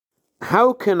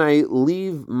How can I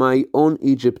leave my own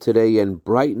Egypt today and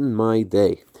brighten my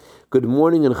day? Good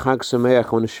morning and Chag Sameach. I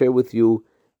want to share with you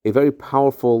a very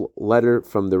powerful letter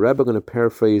from the Rebbe. I'm going to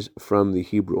paraphrase from the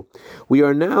Hebrew. We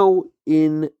are now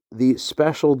in the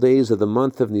special days of the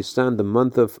month of Nisan, the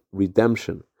month of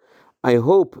redemption. I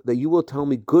hope that you will tell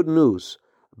me good news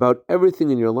about everything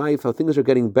in your life, how things are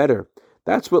getting better.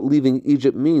 That's what leaving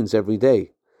Egypt means every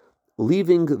day.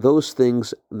 Leaving those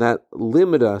things that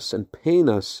limit us and pain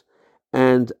us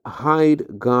and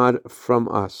hide God from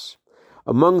us.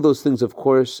 Among those things, of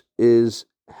course, is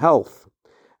health.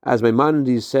 As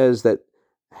Maimonides says, that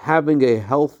having a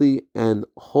healthy and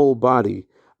whole body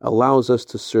allows us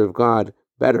to serve God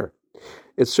better.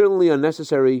 It's certainly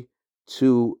unnecessary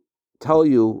to tell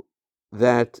you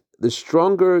that the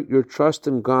stronger your trust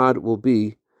in God will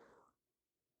be,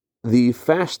 the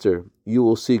faster you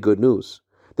will see good news.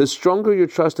 The stronger your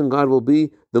trust in God will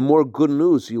be, the more good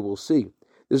news you will see.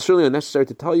 It's really unnecessary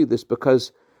to tell you this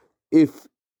because if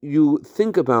you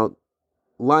think about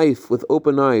life with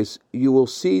open eyes, you will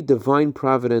see divine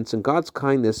providence and God's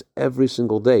kindness every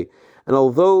single day. And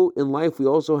although in life we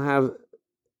also have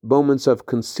moments of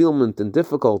concealment and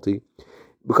difficulty,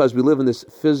 because we live in this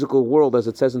physical world, as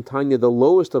it says in Tanya, the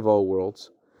lowest of all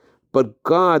worlds, but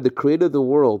God, the creator of the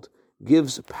world,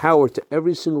 gives power to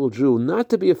every single Jew not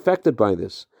to be affected by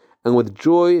this, and with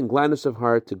joy and gladness of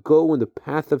heart to go in the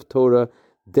path of Torah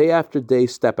day after day,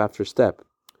 step after step.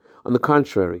 On the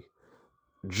contrary,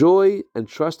 joy and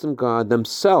trust in God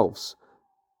themselves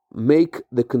make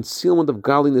the concealment of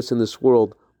godliness in this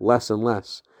world less and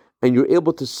less. And you're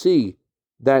able to see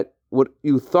that what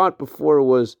you thought before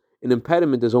was an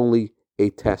impediment is only a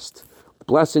test.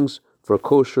 Blessings for a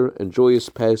kosher and joyous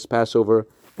Passover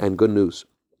and good news.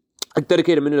 I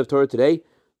dedicate a minute of Torah today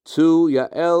to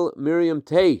Yael Miriam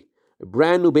Tay, a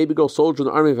brand new baby girl soldier in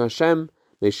the army of Hashem.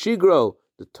 May she grow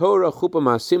the Torah Chuppah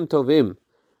Maasim Tovim.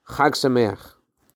 Chag Sameach.